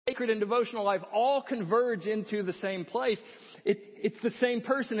sacred and devotional life all converge into the same place. It's the same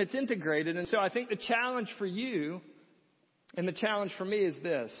person. It's integrated. And so I think the challenge for you and the challenge for me is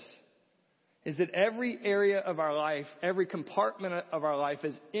this, is that every area of our life, every compartment of our life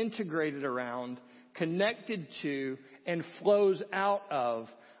is integrated around, connected to, and flows out of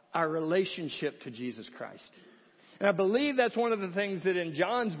our relationship to Jesus Christ. And I believe that's one of the things that in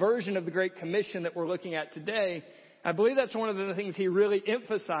John's version of the Great Commission that we're looking at today, I believe that's one of the things he really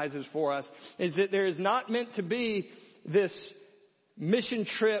emphasizes for us, is that there is not meant to be this mission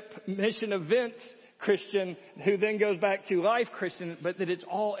trip, mission event Christian who then goes back to life Christian, but that it's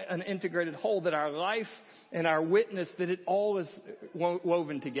all an integrated whole, that our life and our witness, that it all is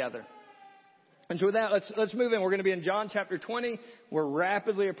woven together. And so with that, let's move in. We're going to be in John chapter 20. We're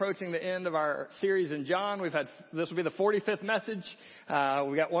rapidly approaching the end of our series in John. This will be the 45th message.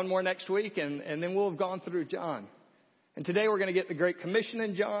 We got one more next week, and then we'll have gone through John. And today we're going to get the Great Commission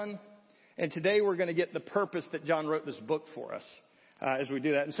in John. And today we're going to get the purpose that John wrote this book for us. As we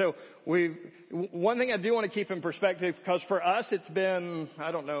do that. And so one thing I do want to keep in perspective, because for us it's been,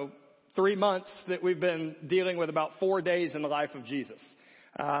 3 months that we've been dealing with about 4 days in the life of Jesus.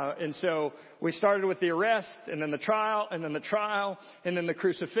 And so we started with the arrest and then the trial and then the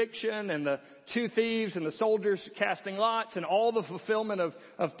crucifixion and the 2 thieves and the soldiers casting lots and all the fulfillment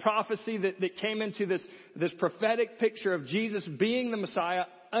of prophecy that came into this prophetic picture of Jesus being the Messiah,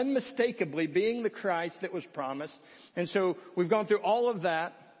 unmistakably being the Christ that was promised. And so we've gone through all of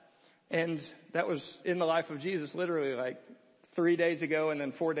that, and that was in the life of Jesus literally like 3 days ago and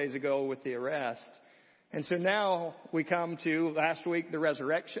then 4 days ago with the arrest. And so now we come to last week, the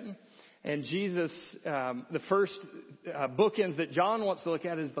resurrection. And Jesus, the first bookends that John wants to look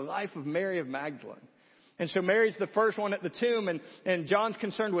at is the life of Mary of Magdalene. And so Mary's the first one at the tomb, and John's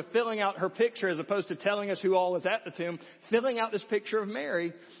concerned with filling out her picture as opposed to telling us who all is at the tomb, filling out this picture of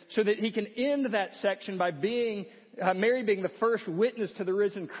Mary so that he can end that section by Mary being the first witness to the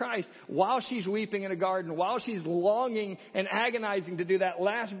risen Christ while she's weeping in a garden, while she's longing and agonizing to do that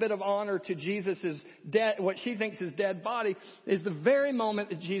last bit of honor to Jesus' dead, what she thinks is dead body, is the very moment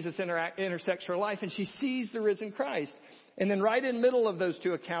that Jesus intersects her life and she sees the risen Christ. And then right in the middle of those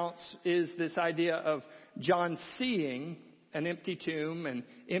two accounts is this idea of John seeing an empty tomb and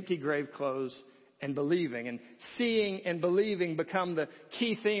empty grave clothes and believing. And seeing and believing become the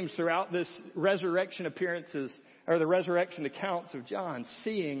key themes throughout this resurrection appearances, or the resurrection accounts of John.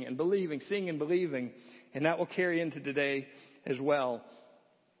 Seeing and believing. And that will carry into today as well.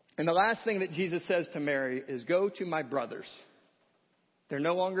 And the last thing that Jesus says to Mary is, go to my brothers. They're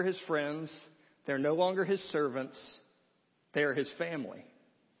no longer his friends. They're no longer his servants. They are his family.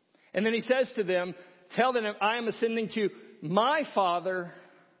 And then he says to them, tell them I am ascending to my Father,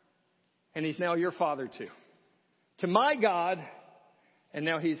 and he's now your Father too. To my God, and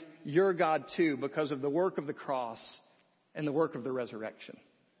now he's your God too, because of the work of the cross and the work of the resurrection.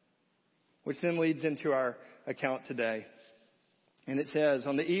 Which then leads into our account today. And it says,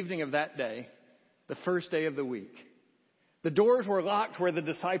 on the evening of that day, the first day of the week, the doors were locked where the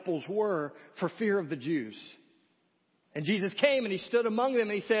disciples were for fear of the Jews. And Jesus came and he stood among them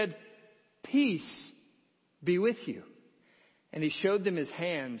and he said, peace be with you. And he showed them his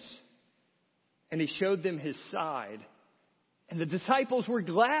hands and he showed them his side. And the disciples were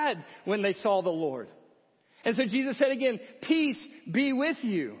glad when they saw the Lord. And so Jesus said again, peace be with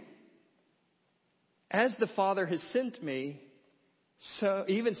you. As the Father has sent me, so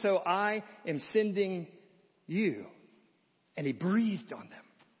even so I am sending you. And he breathed on them.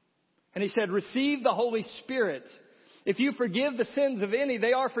 And he said, receive the Holy Spirit. If you forgive the sins of any,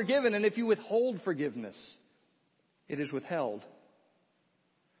 they are forgiven. And if you withhold forgiveness, it is withheld.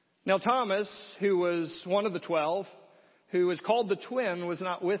 Now Thomas, who was one of the 12, who was called the twin, was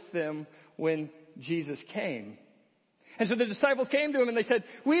not with them when Jesus came. And so the disciples came to him and they said,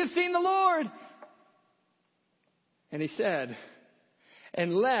 we have seen the Lord. And he said,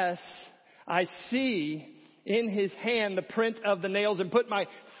 unless I see in his hand the print of the nails and put my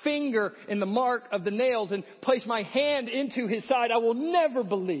finger in the mark of the nails and place my hand into his side, I will never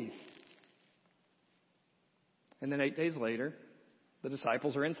believe. And then 8 days later, the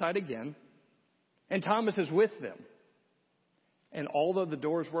disciples are inside again, and Thomas is with them. And although the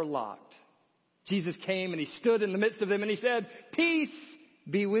doors were locked, Jesus came and he stood in the midst of them and he said, peace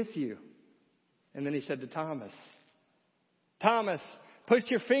be with you. And then he said to Thomas, Thomas,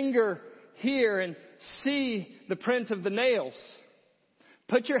 put your finger here and see the print of the nails.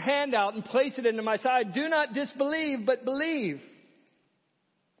 Put your hand out and place it into my side. Do not disbelieve, but believe.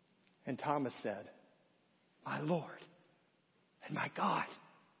 And Thomas said, my Lord and my God.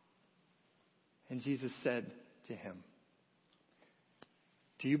 And Jesus said to him,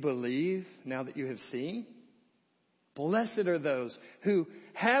 Do you believe now that you have seen? Blessed are those who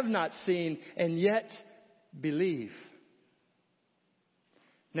have not seen and yet believe.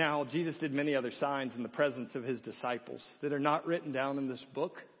 Now, Jesus did many other signs in the presence of his disciples that are not written down in this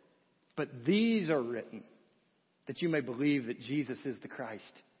book, but these are written that you may believe that Jesus is the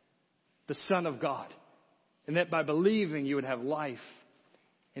Christ, the Son of God, and that by believing you would have life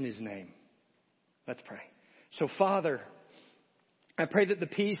in his name. Let's pray. So, Father, I pray that the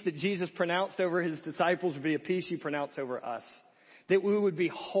peace that Jesus pronounced over his disciples would be a peace you pronounce over us. That we would be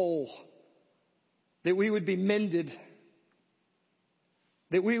whole. That we would be mended.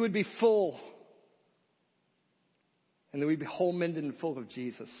 That we would be full. And that we'd be whole, mended, and full of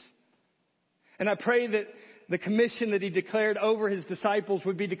Jesus. And I pray that the commission that he declared over his disciples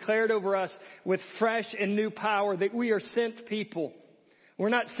would be declared over us with fresh and new power. That we are sent people. We're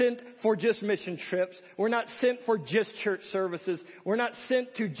not sent for just mission trips. We're not sent for just church services. We're not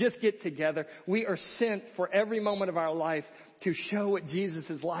sent to just get together. We are sent for every moment of our life to show what Jesus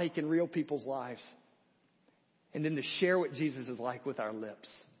is like in real people's lives. And then to share what Jesus is like with our lips.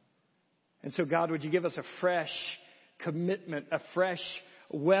 And so, God, would you give us a fresh commitment, a fresh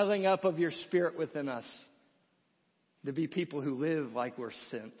welling up of your Spirit within us to be people who live like we're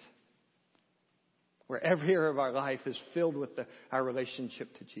sent. Where every area of our life is filled with our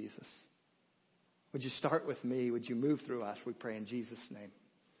relationship to Jesus. Would you start with me? Would you move through us? We pray in Jesus' name.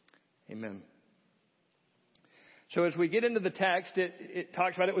 Amen. So as we get into the text, it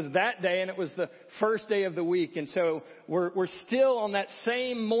talks about it was that day and it was the first day of the week. And so we're still on that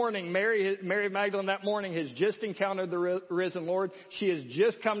same morning. Mary Magdalene that morning has just encountered the risen Lord. She has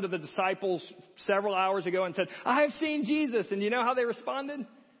just come to the disciples several hours ago and said, I have seen Jesus. And you know how they responded?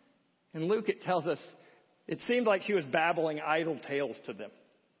 In Luke, it tells us, it seemed like she was babbling idle tales to them.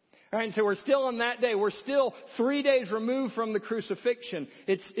 All right, and so we're still on that day. We're still 3 days removed from the crucifixion.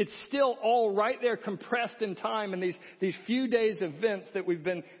 It's still all right there compressed in time in these few days events that we've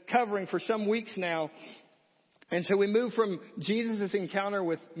been covering for some weeks now. And so we move from Jesus' encounter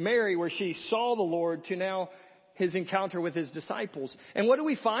with Mary, where she saw the Lord, to now his encounter with his disciples. And what do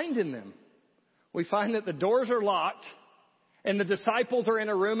we find in them? We find that the doors are locked and the disciples are in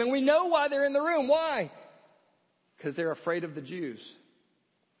a room, and we know why they're in the room. Why? Because they're afraid of the Jews.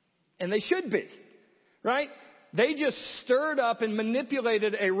 And they should be, right? They just stirred up and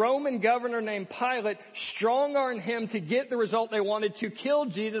manipulated a Roman governor named Pilate, strong-armed him to get the result they wanted, to kill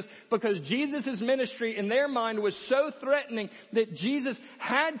Jesus, because Jesus' ministry in their mind was so threatening that Jesus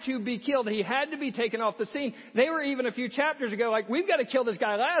had to be killed. He had to be taken off the scene. They were even a few chapters ago like, we've got to kill this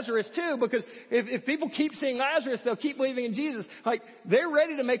guy Lazarus too, because if people keep seeing Lazarus, they'll keep believing in Jesus. Like, they're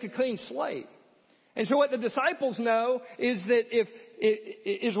ready to make a clean slate. And so what the disciples know is that if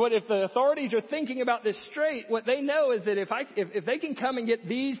the authorities are thinking about this straight, what they know is that if they can come and get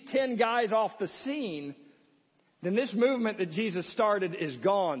these 10 guys off the scene, then this movement that Jesus started is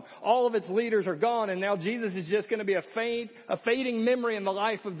gone. All of its leaders are gone, and now Jesus is just going to be a fading memory in the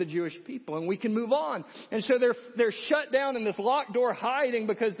life of the Jewish people, and we can move on. And so they're shut down in this locked door, hiding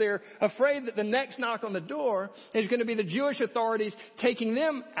because they're afraid that the next knock on the door is going to be the Jewish authorities taking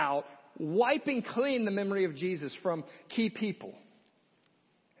them out, wiping clean the memory of Jesus from key people.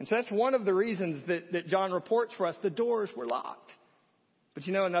 And so that's one of the reasons that John reports for us. The doors were locked. But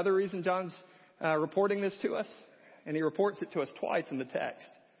you know another reason John's reporting this to us? And he reports it to us twice in the text.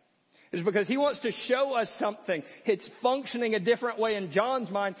 Is because he wants to show us something. It's functioning a different way in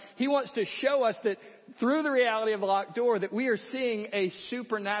John's mind. He wants to show us that through the reality of the locked door, that we are seeing a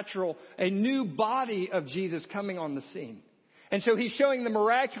supernatural, a new body of Jesus coming on the scene. And so he's showing the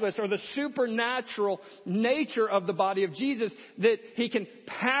miraculous or the supernatural nature of the body of Jesus, that he can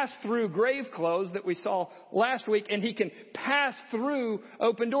pass through grave clothes that we saw last week, and he can pass through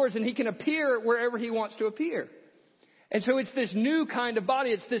open doors, and he can appear wherever he wants to appear. And so it's this new kind of body.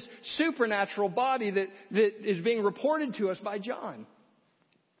 It's this supernatural body that is being reported to us by John.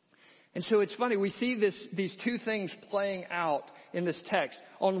 And so it's funny, we see these two things playing out in this text.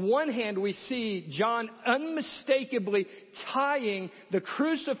 On one hand, we see John unmistakably tying the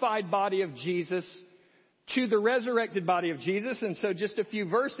crucified body of Jesus to the resurrected body of Jesus. And so just a few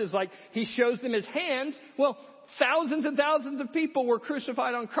verses, like he shows them his hands. Well, thousands and thousands of people were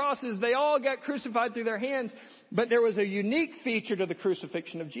crucified on crosses. They all got crucified through their hands. But there was a unique feature to the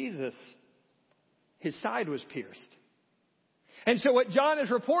crucifixion of Jesus. His side was pierced. And so what John is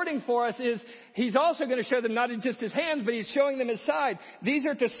reporting for us is he's also going to show them not just his hands, but he's showing them his side. These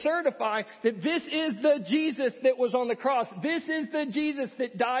are to certify that this is the Jesus that was on the cross. This is the Jesus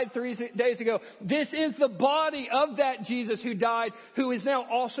that died 3 days ago. This is the body of that Jesus who died, who is now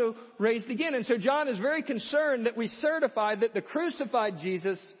also raised again. And so John is very concerned that we certify that the crucified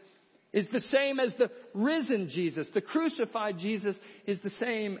Jesus is the same as the risen Jesus. The crucified Jesus is the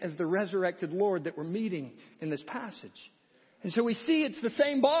same as the resurrected Lord that we're meeting in this passage. And so we see it's the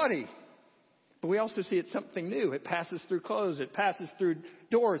same body, but we also see it's something new. It passes through clothes. It passes through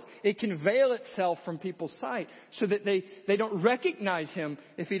doors. It can veil itself from people's sight so that they don't recognize him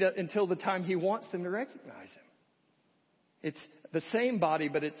until the time he wants them to recognize him. It's the same body,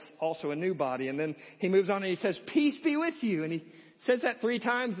 but it's also a new body. And then he moves on and he says, peace be with you. And he says that 3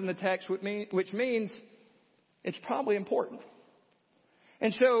 times in the text, which means it's probably important.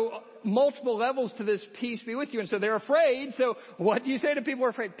 And so multiple levels to this peace be with you. And so they're afraid. So what do you say to people who are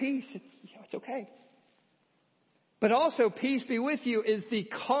afraid? Peace. It's okay. But also peace be with you is the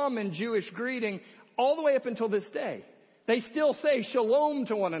common Jewish greeting all the way up until this day. They still say shalom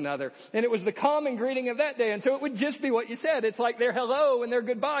to one another. And it was the common greeting of that day. And so it would just be what you said. It's like their hello and their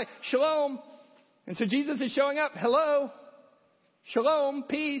goodbye. Shalom. And so Jesus is showing up. Hello. Shalom.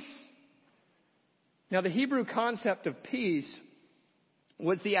 Peace. Now the Hebrew concept of peace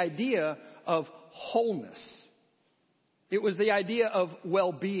was the idea of wholeness. It was the idea of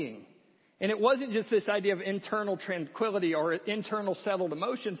well-being. And it wasn't just this idea of internal tranquility or internal settled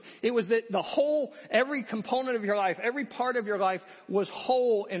emotions. It was that every component of your life, every part of your life was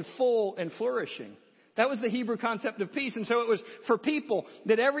whole and full and flourishing. That was the Hebrew concept of peace. And so it was for people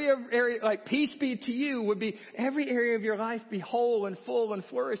that every area, like peace be to you, would be every area of your life be whole and full and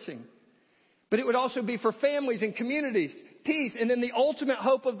flourishing. But it would also be for families and communities, peace. And then the ultimate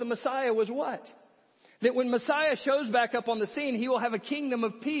hope of the Messiah was what? That when Messiah shows back up on the scene, he will have a kingdom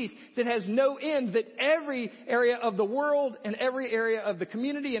of peace that has no end, that every area of the world and every area of the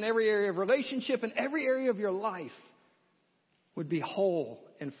community and every area of relationship and every area of your life would be whole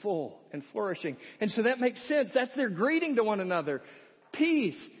and full and flourishing. And so that makes sense. That's their greeting to one another.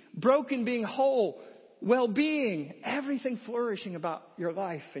 Peace, broken being whole, well-being, everything flourishing about your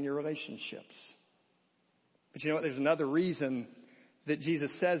life and your relationships. But you know what? There's another reason that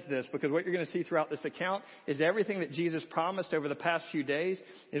Jesus says this, because what you're going to see throughout this account is everything that Jesus promised over the past few days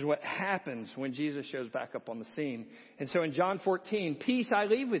is what happens when Jesus shows back up on the scene. And so in John 14, peace I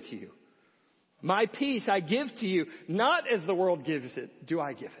leave with you. My peace I give to you, not as the world gives it, do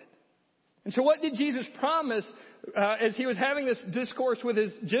I give it. And so what did Jesus promise as he was having this discourse with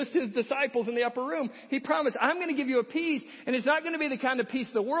his disciples in the upper room? He promised, I'm going to give you a peace, and it's not going to be the kind of peace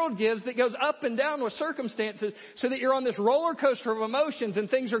the world gives that goes up and down with circumstances so that you're on this roller coaster of emotions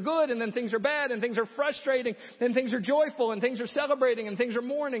and things are good and then things are bad and things are frustrating and things are joyful and things are celebrating and things are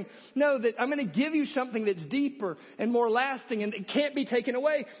mourning. No, that I'm going to give you something that's deeper and more lasting and it can't be taken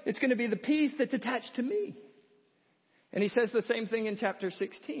away. It's going to be the peace that's attached to me. And he says the same thing in chapter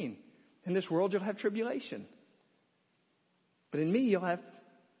 16. In this world, you'll have tribulation. But in me, you'll have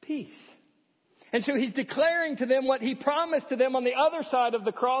peace. And so he's declaring to them what he promised to them on the other side of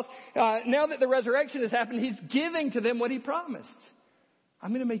the cross. Now that the resurrection has happened, he's giving to them what he promised. I'm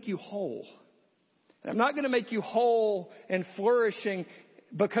going to make you whole. And I'm not going to make you whole and flourishing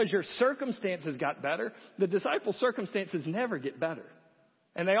because your circumstances got better. The disciples' circumstances never get better.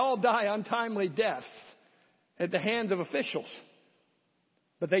 And they all die untimely deaths at the hands of officials.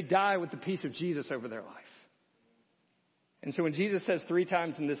 But they die with the peace of Jesus over their life. And so when Jesus says 3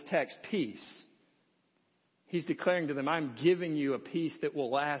 times in this text, peace, he's declaring to them, I'm giving you a peace that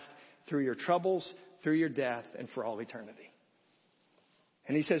will last through your troubles, through your death, and for all eternity.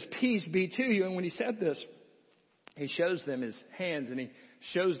 And he says, peace be to you. And when he said this, he shows them his hands and he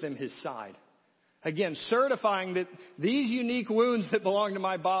shows them his side. Again, certifying that these unique wounds that belong to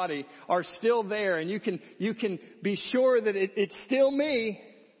my body are still there. And you can be sure that it's still me.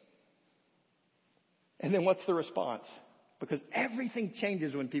 And then what's the response? Because everything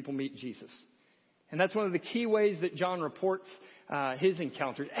changes when people meet Jesus. And that's one of the key ways that John reports his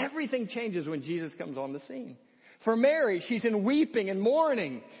encounters. Everything changes when Jesus comes on the scene. For Mary, she's in weeping and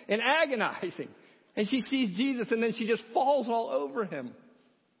mourning and agonizing. And she sees Jesus and then she just falls all over him.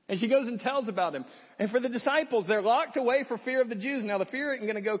 And she goes and tells about him. And for the disciples, they're locked away for fear of the Jews. Now the fear isn't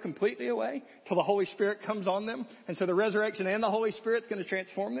going to go completely away till the Holy Spirit comes on them. And so the resurrection and the Holy Spirit's going to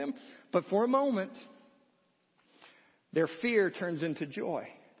transform them. But for a moment, their fear turns into joy.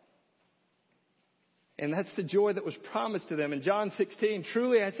 And that's the joy that was promised to them. In John 16,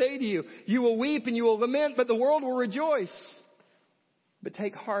 truly I say to you, you will weep and you will lament, but the world will rejoice. But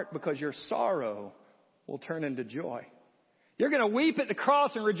take heart because your sorrow will turn into joy. You're going to weep at the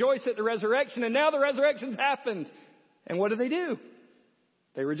cross and rejoice at the resurrection. And now the resurrection's happened. And what do?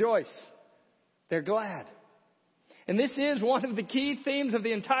 They rejoice. They're glad. And this is one of the key themes of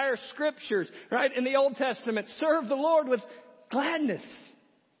the entire scriptures, right? In the Old Testament, serve the Lord with gladness.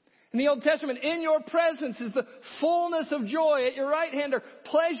 In the Old Testament, in your presence is the fullness of joy. At your right hand are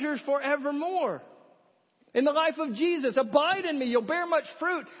pleasures forevermore. In the life of Jesus, abide in me, you'll bear much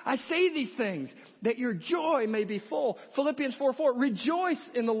fruit. I say these things that your joy may be full. Philippians 4:4, rejoice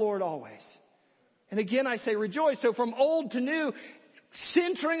in the Lord always. And again, I say rejoice. So from old to new,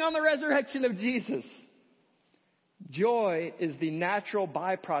 centering on the resurrection of Jesus. Joy is the natural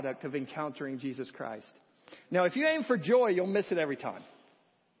byproduct of encountering Jesus Christ. Now, if you aim for joy, you'll miss it every time.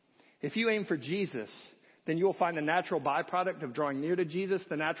 If you aim for Jesus, then you will find the natural byproduct of drawing near to Jesus,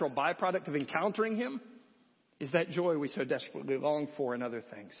 the natural byproduct of encountering Him, is that joy we so desperately long for in other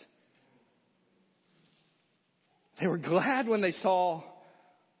things. They were glad when they saw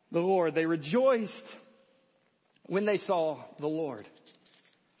the Lord. They rejoiced when they saw the Lord.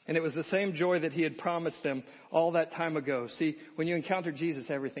 And it was the same joy that He had promised them all that time ago. See, when you encounter Jesus,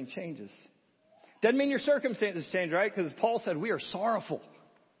 everything changes. Doesn't mean your circumstances change, right? Because Paul said we are sorrowful,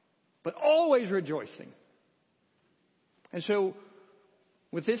 but always rejoicing. And so,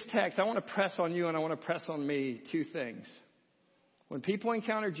 with this text, I want to press on you and I want to press on me two things. When people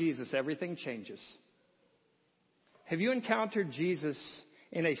encounter Jesus, everything changes. Have you encountered Jesus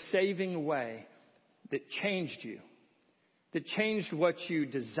in a saving way that changed you? That changed what you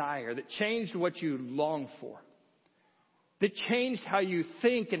desire? That changed what you long for? That changed how you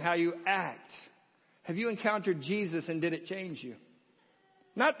think and how you act? Have you encountered Jesus and did it change you?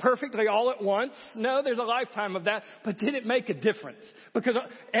 Not perfectly all at once. No, there's a lifetime of that. But did it make a difference? Because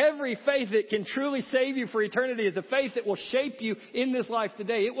every faith that can truly save you for eternity is a faith that will shape you in this life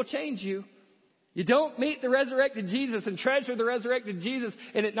today. It will change you. You don't meet the resurrected Jesus and treasure the resurrected Jesus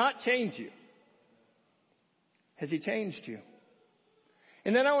and it not change you. Has He changed you?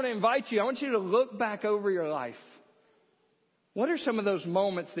 And then I want to invite you, I want you to look back over your life. What are some of those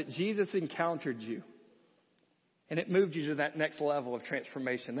moments that Jesus encountered you? And it moved you to that next level of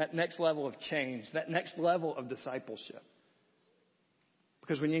transformation, that next level of change, that next level of discipleship.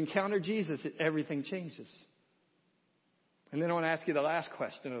 Because when you encounter Jesus, everything changes. And then I want to ask you the last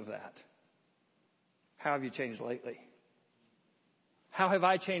question of that. How have you changed lately? How have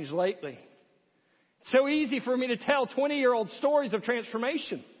I changed lately? It's so easy for me to tell 20-year-old stories of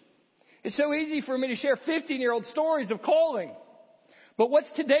transformation. It's so easy for me to share 15-year-old stories of calling. But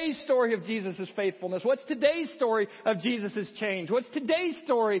what's today's story of Jesus' faithfulness? What's today's story of Jesus' change? What's today's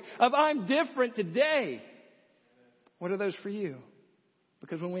story of I'm different today? What are those for you?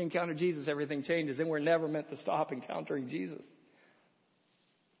 Because when we encounter Jesus, everything changes, and we're never meant to stop encountering Jesus.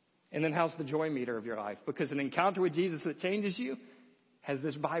 And then how's the joy meter of your life? Because an encounter with Jesus that changes you has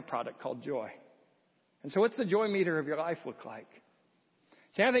this byproduct called joy. And so what's the joy meter of your life look like?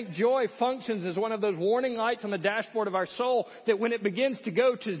 See, I think joy functions as one of those warning lights on the dashboard of our soul that when it begins to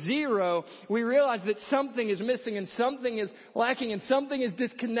go to zero, we realize that something is missing and something is lacking and something is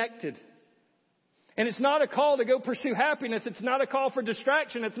disconnected. And it's not a call to go pursue happiness. It's not a call for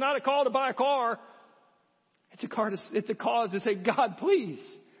distraction. It's not a call to buy a car. It's a call to say, God, please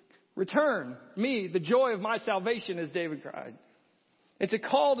return me the joy of my salvation, as David cried. It's a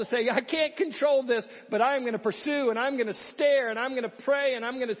call to say, I can't control this, but I'm going to pursue and I'm going to stare and I'm going to pray and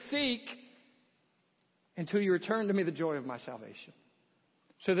I'm going to seek until you return to me the joy of my salvation.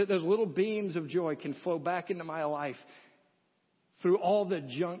 So that those little beams of joy can flow back into my life through all the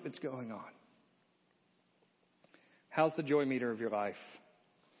junk that's going on. How's the joy meter of your life?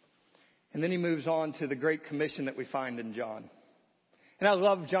 And then he moves on to the Great Commission that we find in John. And I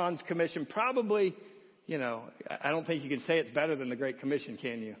love John's commission. Probably, I don't think you can say it's better than the Great Commission,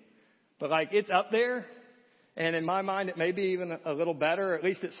 can you? But it's up there. And in my mind, it may be even a little better. Or at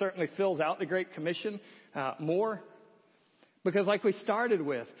least it certainly fills out the Great Commission more. Because like we started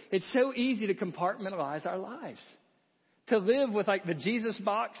with, it's so easy to compartmentalize our lives. To live with the Jesus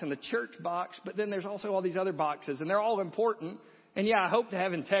box and the church box. But then there's also all these other boxes. And they're all important. And I hope to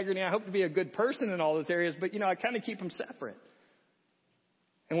have integrity. I hope to be a good person in all those areas. But, I kind of keep them separate.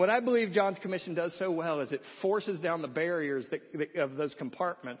 And what I believe John's commission does so well is it forces down the barriers of those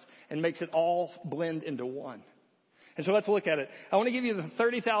compartments and makes it all blend into one. And so let's look at it. I want to give you the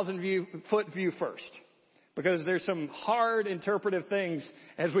 30,000 foot view first, because there's some hard interpretive things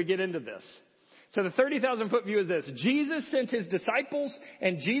as we get into this. So the 30,000 foot view is this. Jesus sent His disciples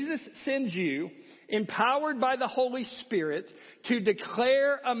and Jesus sends you, empowered by the Holy Spirit, to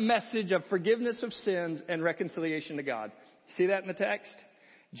declare a message of forgiveness of sins and reconciliation to God. See that in the text?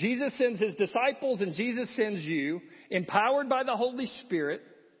 Jesus sends his disciples and Jesus sends you, empowered by the Holy Spirit,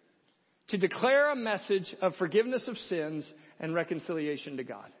 to declare a message of forgiveness of sins and reconciliation to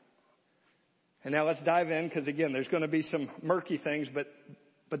God. And now let's dive in, because again, there's going to be some murky things, but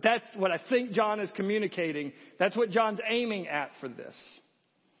that's what I think John is communicating. That's what John's aiming at for this.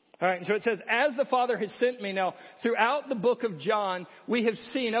 All right, and so it says, as the Father has sent me. Now, throughout the book of John, we have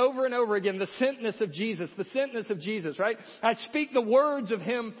seen over and over again the sentness of Jesus, right? I speak the words of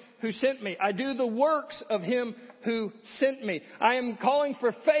him who sent me. I do the works of him who sent me. I am calling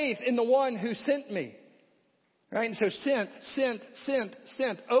for faith in the one who sent me. Right? And so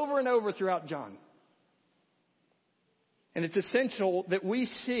sent, over and over throughout John. And it's essential that we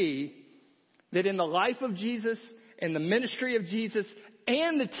see that in the life of Jesus and the ministry of Jesus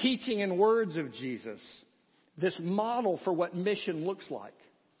and the teaching and words of Jesus, this model for what mission looks like.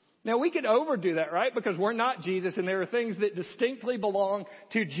 Now, we could overdo that, right? Because we're not Jesus and there are things that distinctly belong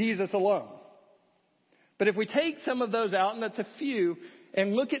to Jesus alone. But if we take some of those out, and that's a few,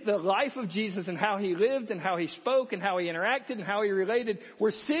 and look at the life of Jesus and how he lived and how he spoke and how he interacted and how he related,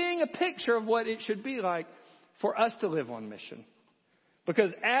 we're seeing a picture of what it should be like for us to live on mission.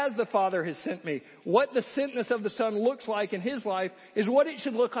 Because as the Father has sent me, what the sentness of the Son looks like in his life is what it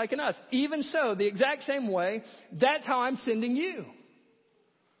should look like in us. Even so, the exact same way, that's how I'm sending you.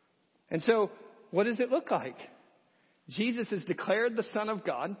 And so, what does it look like? Jesus is declared the Son of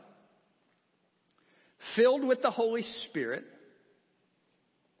God, filled with the Holy Spirit.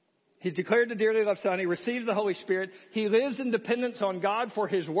 He's declared the dearly loved Son. He receives the Holy Spirit. He lives in dependence on God for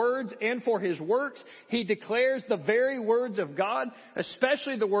his words and for his works. He declares the very words of God,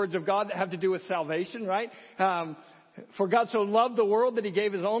 especially the words of God that have to do with salvation, right? For God so loved the world that he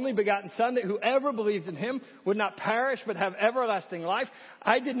gave his only begotten Son, that whoever believes in him would not perish but have everlasting life.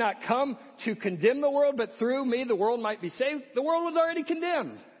 I did not come to condemn the world, but through me the world might be saved. The world was already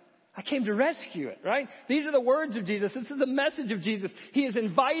condemned. I came to rescue it, right? These are the words of Jesus. This is the message of Jesus. He is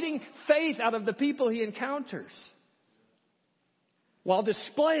inviting faith out of the people he encounters, while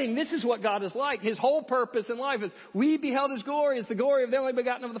displaying this is what God is like. His whole purpose in life is we beheld his glory as the glory of the only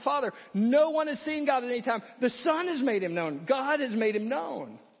begotten of the Father. No one has seen God at any time. The Son has made him known. God has made him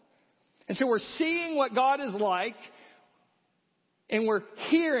known. And so we're seeing what God is like, and we're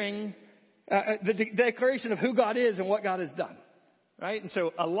hearing the declaration of who God is and what God has done. Right? And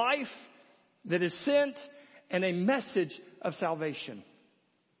so a life that is sent and a message of salvation.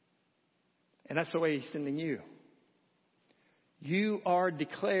 And that's the way he's sending you. You are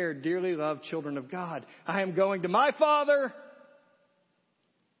declared dearly loved children of God. I am going to my Father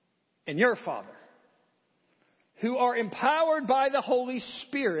and your Father, who are empowered by the Holy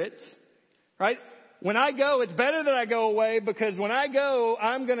Spirit. Right? When I go, it's better that I go away, because when I go,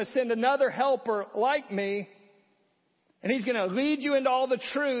 I'm going to send another helper like me. And he's going to lead you into all the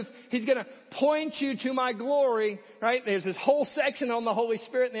truth. He's going to point you to my glory, right? There's this whole section on the Holy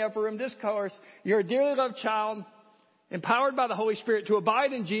Spirit in the Upper Room Discourse. You're a dearly loved child, empowered by the Holy Spirit to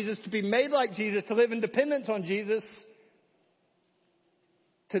abide in Jesus, to be made like Jesus, to live in dependence on Jesus,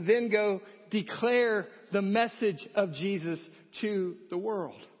 to then go declare the message of Jesus to the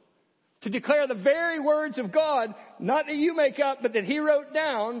world. To declare the very words of God, not that you make up, but that he wrote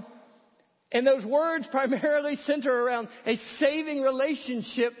down. And those words primarily center around a saving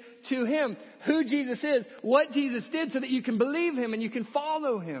relationship to him, who Jesus is, what Jesus did, so that you can believe him and you can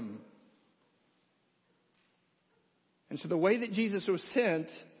follow him. And so the way that Jesus was sent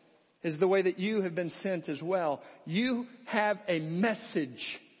is the way that you have been sent as well. You have a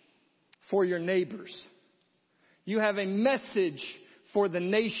message for your neighbors. You have a message for the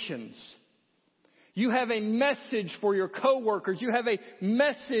nations. You have a message for your coworkers. You have a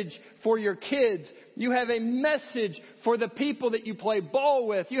message for your kids. You have a message for the people that you play ball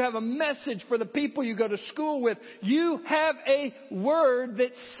with. You have a message for the people you go to school with. You have a word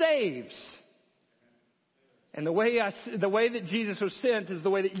that saves. And the way that Jesus was sent is the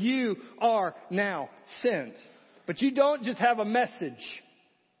way that you are now sent. But you don't just have a message.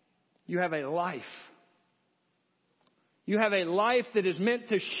 You have a life. You have a life that is meant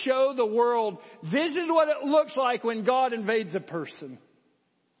to show the world, this is what it looks like when God invades a person.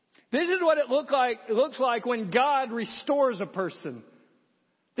 This is what it looks like when God restores a person.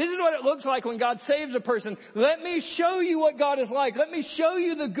 This is what it looks like when God saves a person. Let me show you what God is like. Let me show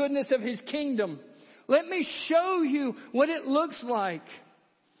you the goodness of his kingdom. Let me show you what it looks like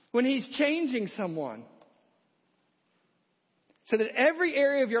when he's changing someone. So that every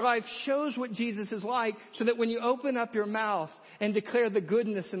area of your life shows what Jesus is like, so that when you open up your mouth and declare the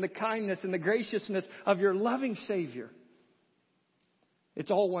goodness and the kindness and the graciousness of your loving Savior,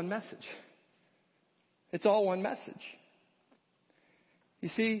 it's all one message. It's all one message. You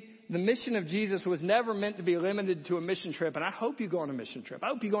see, the mission of Jesus was never meant to be limited to a mission trip. And I hope you go on a mission trip. I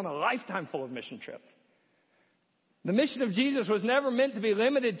hope you go on a lifetime full of mission trips. The mission of Jesus was never meant to be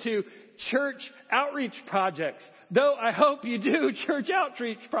limited to church outreach projects, though I hope you do church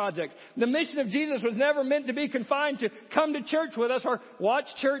outreach projects. The mission of Jesus was never meant to be confined to come to church with us or watch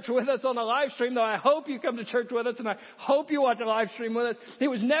church with us on a live stream, though I hope you come to church with us and I hope you watch a live stream with us. It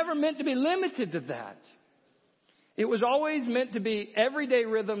was never meant to be limited to that. It was always meant to be everyday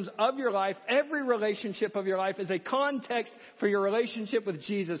rhythms of your life. Every relationship of your life is a context for your relationship with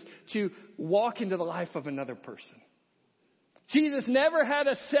Jesus to walk into the life of another person. Jesus never had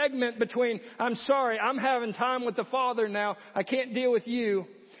a segment between, I'm sorry, I'm having time with the Father now. I can't deal with you.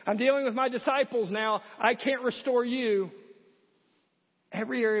 I'm dealing with my disciples now. I can't restore you.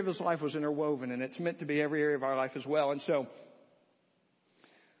 Every area of his life was interwoven, and it's meant to be every area of our life as well. And so,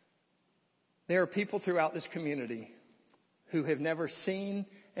 there are people throughout this community who have never seen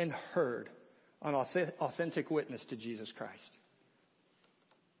and heard an authentic witness to Jesus Christ.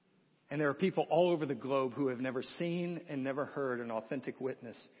 And there are people all over the globe who have never seen and never heard an authentic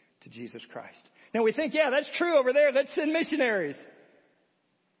witness to Jesus Christ. Now we think, yeah, that's true over there. Let's send missionaries.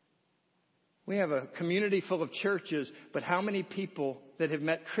 We have a community full of churches, but how many people that have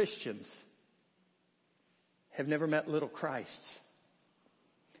met Christians have never met little Christs?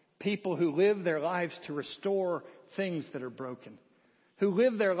 People who live their lives to restore things that are broken. Who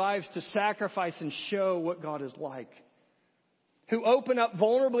live their lives to sacrifice and show what God is like. Who open up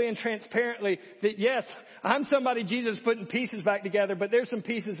vulnerably and transparently that, yes, I'm somebody Jesus is putting pieces back together, but there's some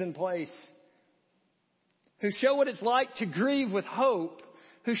pieces in place. Who show what it's like to grieve with hope.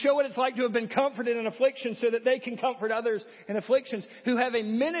 Who show what it's like to have been comforted in affliction so that they can comfort others in afflictions. Who have a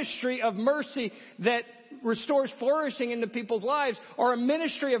ministry of mercy that restores flourishing into people's lives. Or a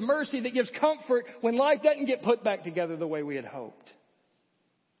ministry of mercy that gives comfort when life doesn't get put back together the way we had hoped.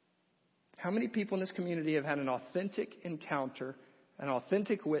 How many people in this community have had an authentic encounter, an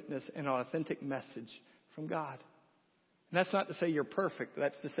authentic witness, and an authentic message from God? And that's not to say you're perfect.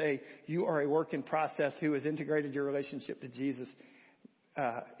 That's to say you are a work in process who has integrated your relationship to Jesus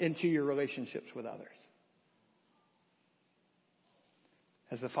into your relationships with others.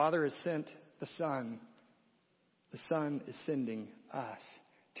 As the Father has sent the Son is sending us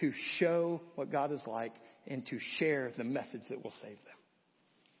to show what God is like and to share the message that will save them.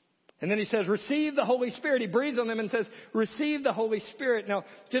 And then he says, receive the Holy Spirit. He breathes on them and says, receive the Holy Spirit. Now,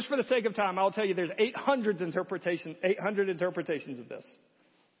 just for the sake of time, I'll tell you there's 800 interpretations of this.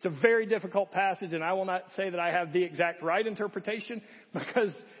 It's a very difficult passage, and I will not say that I have the exact right interpretation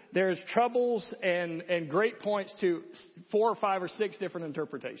because there's troubles and great points to 4 or 5 or 6 different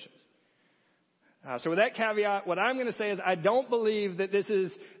interpretations. So with that caveat, what I'm going to say is I don't believe that this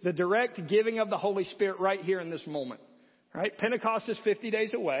is the direct giving of the Holy Spirit right here in this moment. Right? Pentecost is 50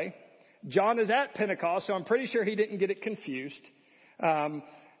 days away. John is at Pentecost, so I'm pretty sure he didn't get it confused.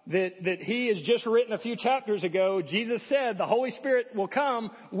 That he has just written a few chapters ago, Jesus said, the Holy Spirit will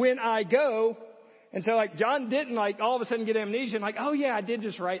come when I go. And so John didn't all of a sudden get amnesia and oh yeah, I did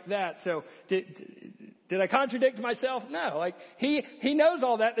just write that. So did I contradict myself? No. He knows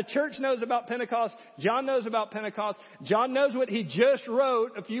all that. The church knows about Pentecost. John knows about Pentecost. John knows what he just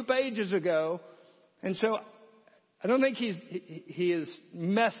wrote a few pages ago. And so I don't think he is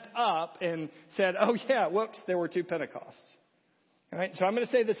messed up and said, oh yeah, whoops, there were 2 Pentecosts. All right, so I'm going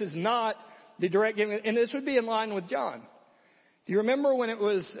to say this is not the direct giving, and this would be in line with John. Do you remember when it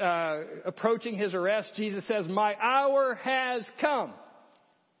was approaching his arrest, Jesus says, my hour has come.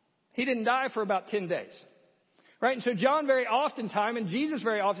 He didn't die for about 10 days. Right, and so John very oftentimes, and Jesus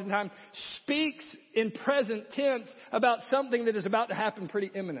very oftentimes, speaks in present tense about something that is about to happen pretty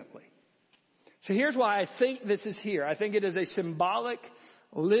imminently. So here's why I think this is here. I think it is a symbolic,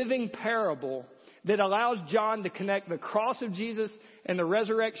 living parable that allows John to connect the cross of Jesus and the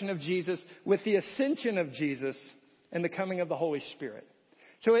resurrection of Jesus with the ascension of Jesus and the coming of the Holy Spirit.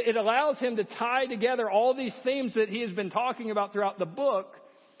 So it allows him to tie together all these themes that he has been talking about throughout the book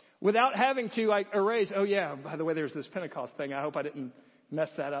without having to erase, oh yeah, by the way, there's this Pentecost thing. I hope I didn't mess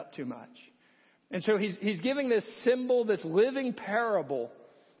that up too much. And so he's giving this symbol, this living parable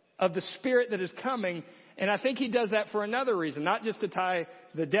of the Spirit that is coming. And I think he does that for another reason, not just to tie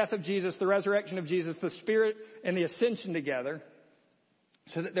the death of Jesus, the resurrection of Jesus, the Spirit and the ascension together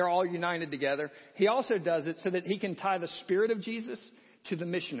so that they're all united together. He also does it so that he can tie the Spirit of Jesus to the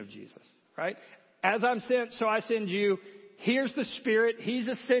mission of Jesus, right? As I'm sent, so I send you. Here's the Spirit. He's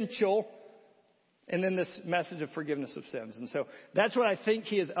essential. And then this message of forgiveness of sins. And so that's what I think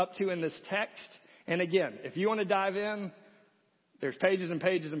he is up to in this text. And again, if you want to dive in, There's pages and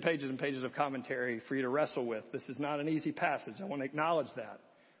pages and pages and pages of commentary for you to wrestle with. This is not an easy passage. I want to acknowledge that.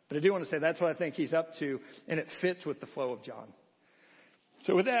 But I do want to say that's what I think he's up to, and it fits with the flow of John.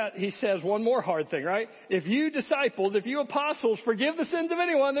 So with that, he says one more hard thing, right? If you disciples, if you apostles forgive the sins of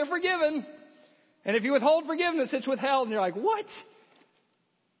anyone, they're forgiven. And if you withhold forgiveness, it's withheld. And you're like, what?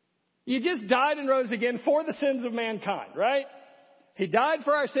 You just died and rose again for the sins of mankind, right? He died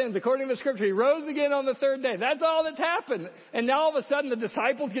for our sins according to the scripture. He rose again on the third day. That's all that's happened. And now all of a sudden the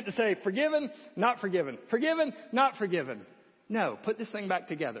disciples get to say, forgiven, not forgiven. Forgiven, not forgiven. No, put this thing back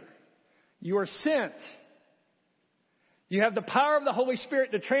together. You are sent. You have the power of the Holy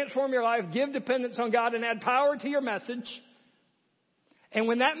Spirit to transform your life, give dependence on God, and add power to your message. And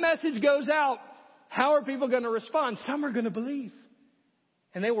when that message goes out, how are people going to respond? Some are going to believe.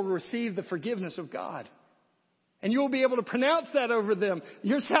 And they will receive the forgiveness of God. And you will be able to pronounce that over them.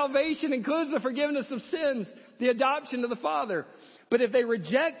 Your salvation includes the forgiveness of sins, the adoption to the Father. But if they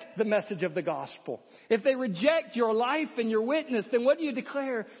reject the message of the gospel, if they reject your life and your witness, then what do you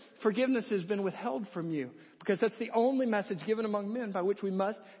declare? Forgiveness has been withheld from you. Because that's the only message given among men by which we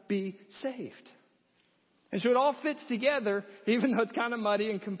must be saved. And so it all fits together, even though it's kind of muddy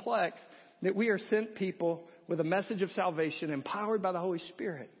and complex, that we are sent people with a message of salvation empowered by the Holy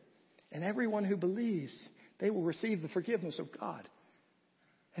Spirit. And everyone who believes, they will receive the forgiveness of God.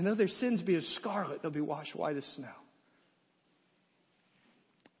 And though their sins be as scarlet, they'll be washed white as snow.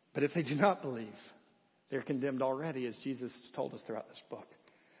 But if they do not believe, they're condemned already, as Jesus has told us throughout this book.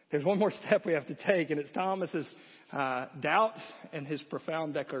 There's one more step we have to take, and it's Thomas's doubt and his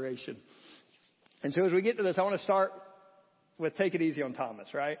profound declaration. And so as we get to this, I want to start with take it easy on Thomas,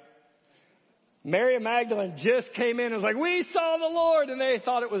 right? Mary and Magdalene just came in and was like, we saw the Lord, and they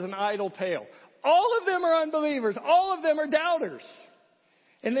thought it was an idle tale. All of them are unbelievers. All of them are doubters.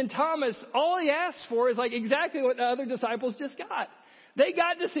 And then Thomas, all he asks for is like exactly what the other disciples just got. They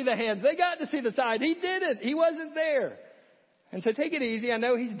got to see the hands. They got to see the side. He didn't. He wasn't there. And so take it easy. I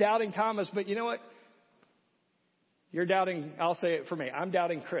know he's doubting Thomas, but you know what? You're doubting, I'll say it for me. I'm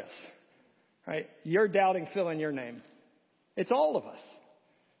doubting Chris. Right? You're doubting fill in your name. It's all of us.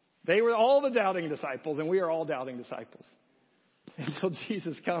 They were all the doubting disciples, and we are all doubting disciples. Until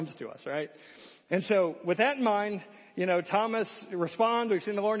Jesus comes to us, right? And so with that in mind, Thomas responds, we've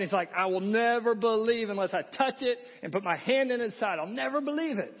seen the Lord, and he's like, I will never believe unless I touch it and put my hand in his side. I'll never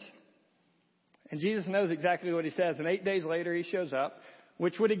believe it. And Jesus knows exactly what he says. And 8 days later, he shows up,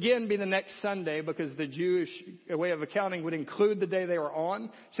 which would again be the next Sunday because the Jewish way of accounting would include the day they were on.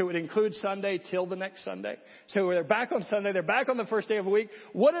 So it would include Sunday till the next Sunday. So they're back on Sunday. They're back on the first day of the week.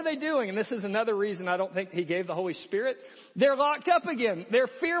 What are they doing? And this is another reason I don't think he gave the Holy Spirit. They're locked up again. They're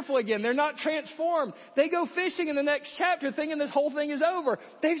fearful again. They're not transformed. They go fishing in the next chapter thinking this whole thing is over.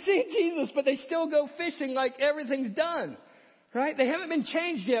 They've seen Jesus, but they still go fishing like everything's done. Right? They haven't been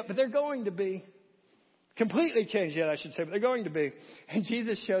changed yet, but they're going to be. Completely changed yet, I should say, but they're going to be. And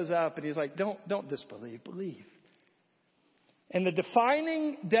Jesus shows up and he's like, don't disbelieve, believe. And the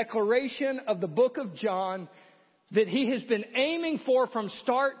defining declaration of the book of John that he has been aiming for from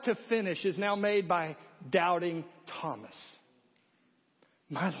start to finish is now made by doubting Thomas.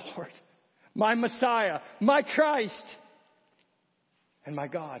 My Lord, my Messiah, my Christ, and my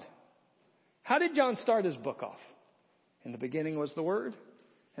God. How did John start his book off? In the beginning was the Word,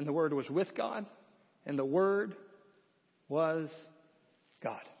 and the Word was with God. And the Word was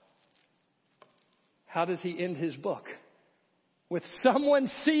God. How does he end his book? With someone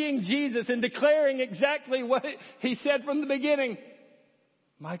seeing Jesus and declaring exactly what he said from the beginning.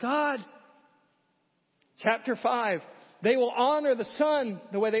 My God. Chapter 5. They will honor the Son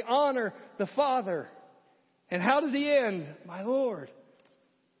the way they honor the Father. And how does he end? My Lord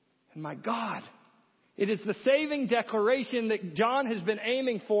and my God. It is the saving declaration that John has been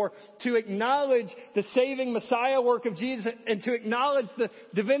aiming for to acknowledge the saving Messiah work of Jesus and to acknowledge the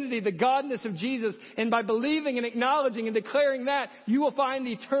divinity, the godness of Jesus. And by believing and acknowledging and declaring that, you will find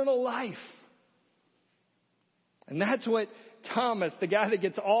eternal life. And that's what Thomas, the guy that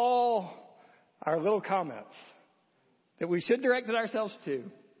gets all our little comments that we should direct it ourselves to,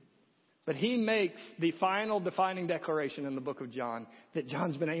 but he makes the final defining declaration in the book of John that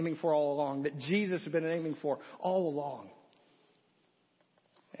John's been aiming for all along, that Jesus has been aiming for all along.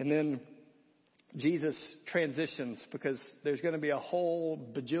 And then Jesus transitions because there's going to be a whole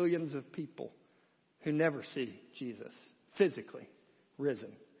bajillions of people who never see Jesus physically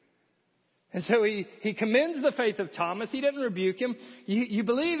risen. And so he commends the faith of Thomas. He didn't rebuke him. You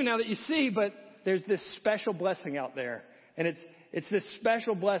believe now that you see, but there's this special blessing out there. And it's this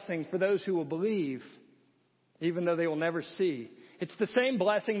special blessing for those who will believe, even though they will never see. It's the same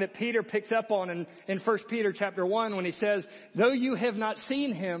blessing that Peter picks up on in 1 Peter chapter 1 when he says, though you have not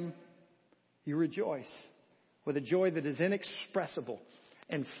seen him, you rejoice with a joy that is inexpressible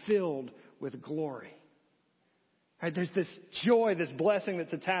and filled with glory. Right? There's this joy, this blessing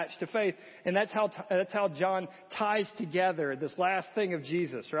that's attached to faith. And that's how John ties together this last thing of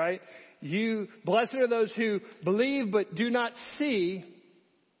Jesus, right? Blessed are those who believe but do not see.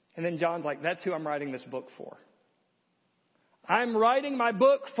 And then John's like, that's who I'm writing this book for. I'm writing my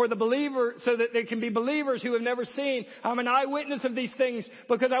book for the believer so that there can be believers who have never seen. I'm an eyewitness of these things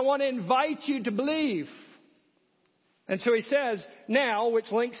because I want to invite you to believe. And so he says now,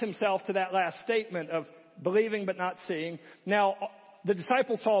 which links himself to that last statement of believing but not seeing. Now, the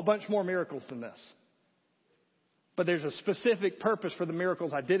disciples saw a bunch more miracles than this. But there's a specific purpose for the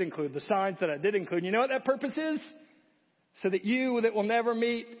miracles I did include, the signs that I did include. You know what that purpose is? So that you that will never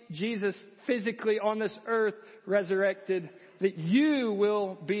meet Jesus physically on this earth, resurrected, that you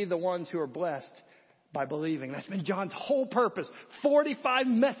will be the ones who are blessed by believing. That's been John's whole purpose. 45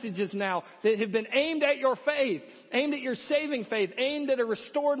 messages now that have been aimed at your faith, aimed at your saving faith, aimed at a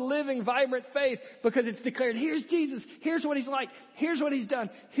restored, living, vibrant faith, because it's declared, here's Jesus, here's what he's like, here's what he's done,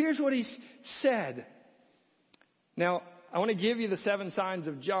 here's what he's said. Now, I want to give you the 7 signs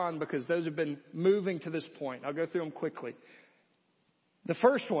of John because those have been moving to this point. I'll go through them quickly. The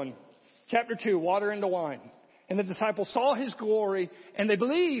first one, chapter 2, water into wine. And the disciples saw his glory and they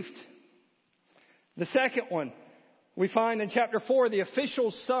believed. The second one, we find in chapter 4, the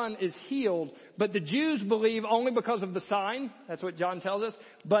official son is healed, but the Jews believe only because of the sign. That's what John tells us.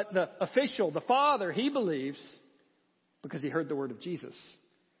 But the official, the father, he believes because he heard the word of Jesus.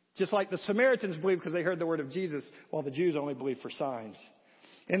 Just like the Samaritans believed because they heard the word of Jesus, while the Jews only believed for signs.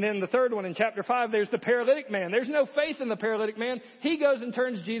 And then the third one in chapter 5, there's the paralytic man. There's no faith in the paralytic man. He goes and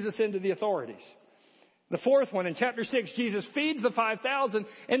turns Jesus into the authorities. The fourth one in chapter 6, Jesus feeds the 5,000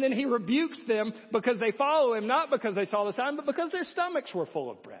 and then he rebukes them because they follow him, not because they saw the sign, but because their stomachs were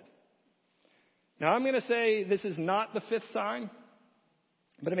full of bread. Now I'm going to say this is not the 5th sign,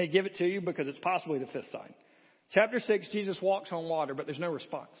 but I may give it to you because it's possibly the 5th sign. Chapter 6, Jesus walks on water, but there's no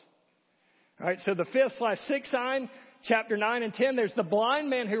response. All right, so the 5th/6th sign, chapter 9 and 10, there's the blind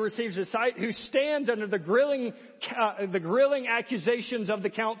man who receives his sight, who stands under the grilling accusations of the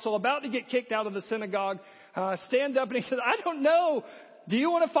council, about to get kicked out of the synagogue, stands up and he says, I don't know. Do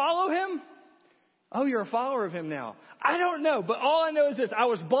you want to follow him? Oh, you're a follower of him now. I don't know, but all I know is this. I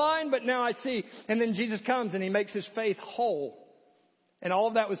was blind, but now I see. And then Jesus comes and he makes his faith whole. And all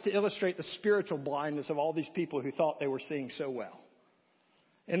of that was to illustrate the spiritual blindness of all these people who thought they were seeing so well.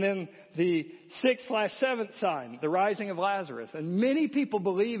 And then the 6th/7th sign, the rising of Lazarus. And many people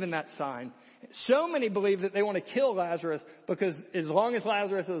believe in that sign. So many believe that they want to kill Lazarus because as long as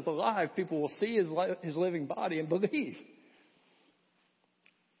Lazarus is alive, people will see his living body and believe.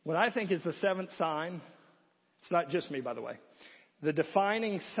 What I think is the 7th sign, it's not just me, by the way. The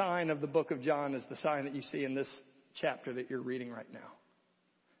defining sign of the book of John is the sign that you see in this chapter that you're reading right now.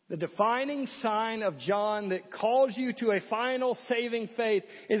 The defining sign of John that calls you to a final saving faith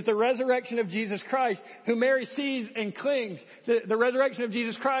is the resurrection of Jesus Christ, who Mary sees and clings. The resurrection of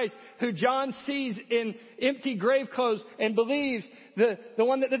Jesus Christ, who John sees in empty grave clothes and believes. The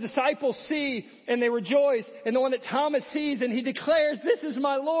one that the disciples see and they rejoice. And the one that Thomas sees and he declares, this is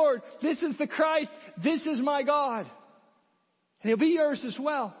my Lord. This is the Christ. This is my God. And he'll be yours as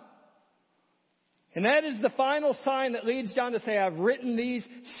well. And that is the final sign that leads John to say, I've written these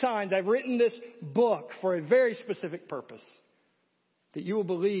signs. I've written this book for a very specific purpose. That you will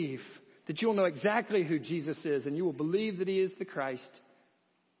believe, that you will know exactly who Jesus is, and you will believe that he is the Christ.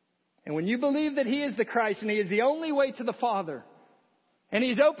 And when you believe that he is the Christ and he is the only way to the Father, and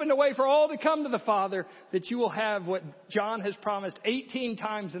he's opened a way for all to come to the Father, that you will have what John has promised 18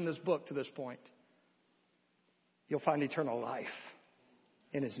 times in this book to this point. You'll find eternal life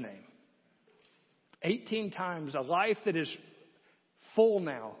in his name. 18 times, a life that is full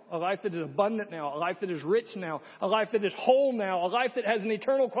now, a life that is abundant now, a life that is rich now, a life that is whole now, a life that has an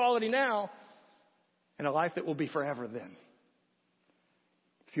eternal quality now, and a life that will be forever then.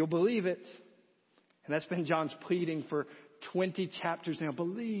 If you'll believe it, and that's been John's pleading for 20 chapters now,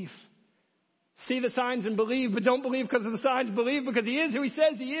 believe. See the signs and believe, but don't believe because of the signs, believe because he is who he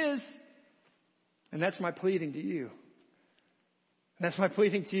says he is. And that's my pleading to you. And that's my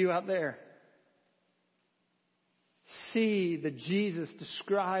pleading to you out there. See the Jesus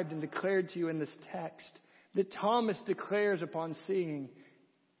described and declared to you in this text that Thomas declares upon seeing,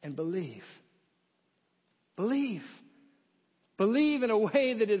 and believe. Believe. Believe in a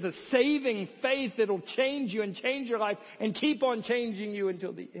way that is a saving faith that will change you and change your life and keep on changing you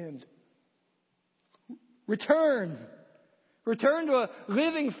until the end. Return Return to a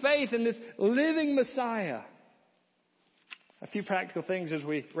living faith in this living Messiah. A few practical things as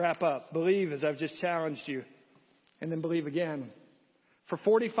we wrap up. Believe, as I've just challenged you, and then believe again. For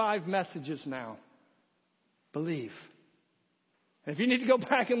 45 messages now, believe. And if you need to go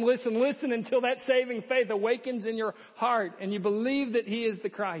back and listen until that saving faith awakens in your heart and you believe that He is the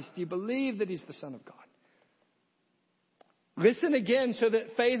Christ. You believe that He's the Son of God. Listen again so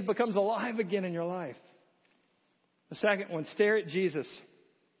that faith becomes alive again in your life. The second one, stare at Jesus.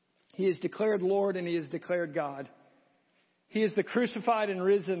 He is declared Lord and He is declared God. He is the crucified and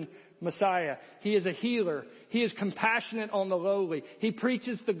risen Messiah. He is a healer. He is compassionate on the lowly. He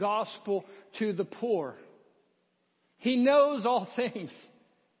preaches the gospel to the poor. He knows all things.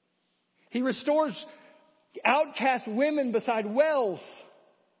 He restores outcast women beside wells.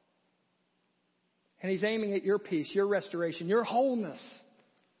 And He's aiming at your peace, your restoration, your wholeness.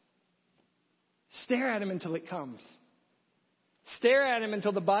 Stare at Him until it comes. Stare at Him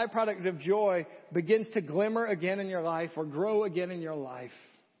until the byproduct of joy begins to glimmer again in your life or grow again in your life.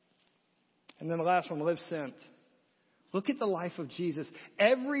 And then the last one, live sent. Look at the life of Jesus.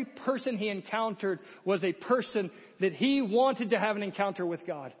 Every person He encountered was a person that He wanted to have an encounter with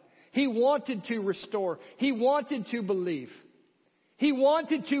God. He wanted to restore. He wanted to believe. He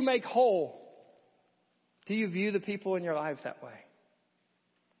wanted to make whole. Do you view the people in your life that way?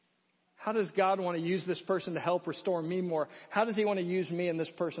 How does God want to use this person to help restore me more? How does He want to use me in this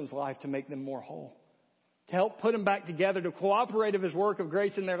person's life to make them more whole? To help put them back together, to cooperate of His work of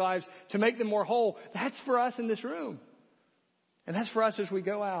grace in their lives, to make them more whole. That's for us in this room. And that's for us as we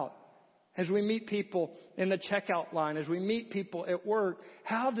go out. As we meet people in the checkout line, as we meet people at work.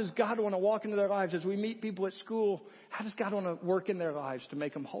 How does God want to walk into their lives? As we meet people at school, how does God want to work in their lives to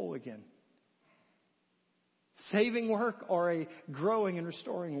make them whole again? Saving work or a growing and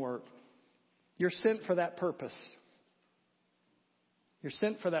restoring work? You're sent for that purpose. You're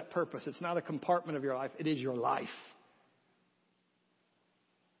sent for that purpose. It's not a compartment of your life. It is your life.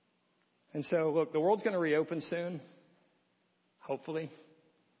 And so, look, the world's going to reopen soon. Hopefully.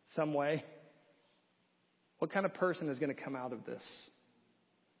 Some way. What kind of person is going to come out of this?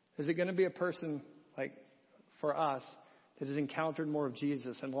 Is it going to be a person, like for us, that has encountered more of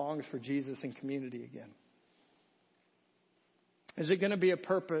Jesus and longs for Jesus and community again? Is it going to be a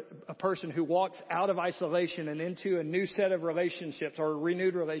person who walks out of isolation and into a new set of relationships or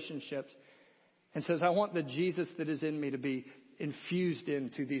renewed relationships and says, I want the Jesus that is in me to be infused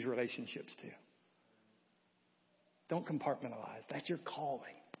into these relationships too? Don't compartmentalize. That's your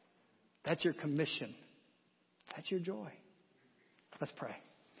calling. That's your commission. That's your joy. Let's pray.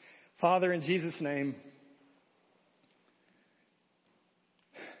 Father, in Jesus' name,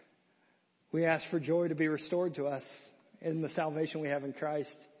 we ask for joy to be restored to us in the salvation we have in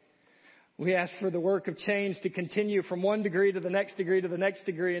Christ. We ask for the work of change to continue from one degree to the next degree to the next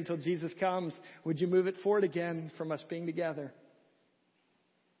degree until Jesus comes. Would you move it forward again from us being together?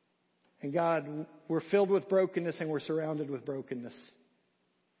 And God, we're filled with brokenness and we're surrounded with brokenness.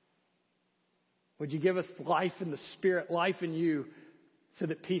 Would you give us life in the Spirit, life in you, so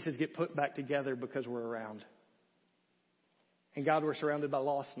that pieces get put back together because we're around? And God, we're surrounded by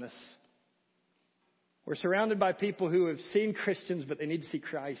lostness. We're surrounded by people who have seen Christians, but they need to see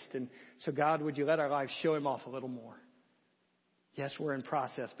Christ. And so, God, would you let our lives show Him off a little more? Yes, we're in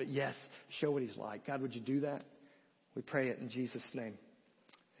process, but yes, show what He's like. God, would you do that? We pray it in Jesus' name.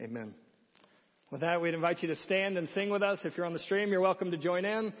 Amen. With that, we'd invite you to stand and sing with us. If you're on the stream, you're welcome to join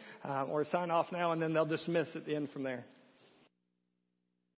in or sign off now, and then they'll dismiss at the end from there.